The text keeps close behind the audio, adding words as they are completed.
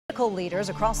Political leaders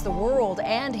across the world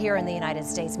and here in the United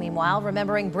States, meanwhile,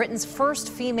 remembering Britain's first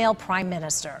female prime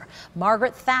minister.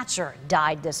 Margaret Thatcher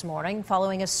died this morning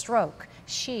following a stroke.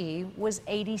 She was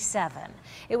 87.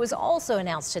 It was also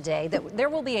announced today that there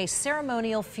will be a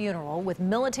ceremonial funeral with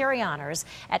military honors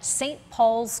at St.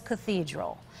 Paul's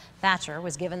Cathedral. Thatcher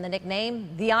was given the nickname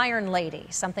the Iron Lady,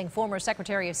 something former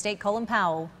Secretary of State Colin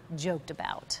Powell joked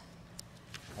about.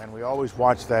 And we always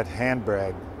watched that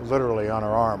handbag literally on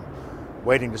her arm,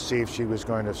 waiting to see if she was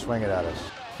going to swing it at us.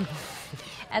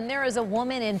 And there is a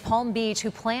woman in Palm Beach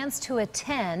who plans to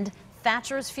attend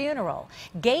Thatcher's funeral.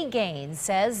 Gay Gaines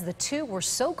says the two were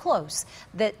so close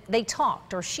that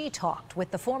she talked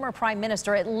with the former prime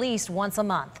minister at least once a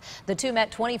month. The two met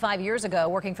 25 years ago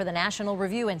working for the National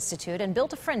Review Institute and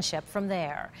built a friendship from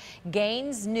there.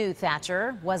 Gaines knew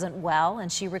Thatcher wasn't well,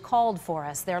 and she recalled for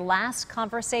us their last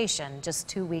conversation just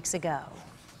 2 weeks ago.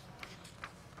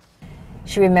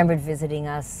 She remembered visiting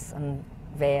us on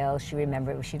Vail. She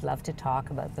remembered she'd love to talk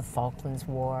about the Falklands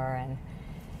War, and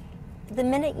the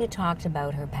minute you talked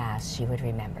about her past, she would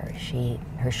remember.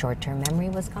 Her short-term memory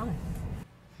was gone.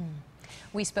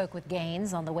 We spoke with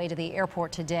Gaines on the way to the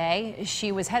airport today.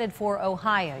 She was headed for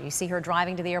Ohio. You see her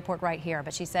driving to the airport right here,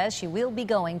 but she says she will be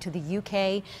going to the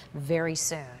UK very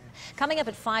soon. Coming up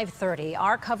at 5:30,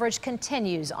 our coverage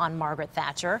continues on Margaret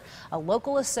Thatcher. A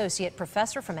local associate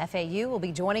professor from FAU will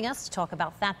be joining us to talk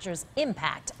about Thatcher's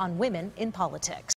impact on women in politics.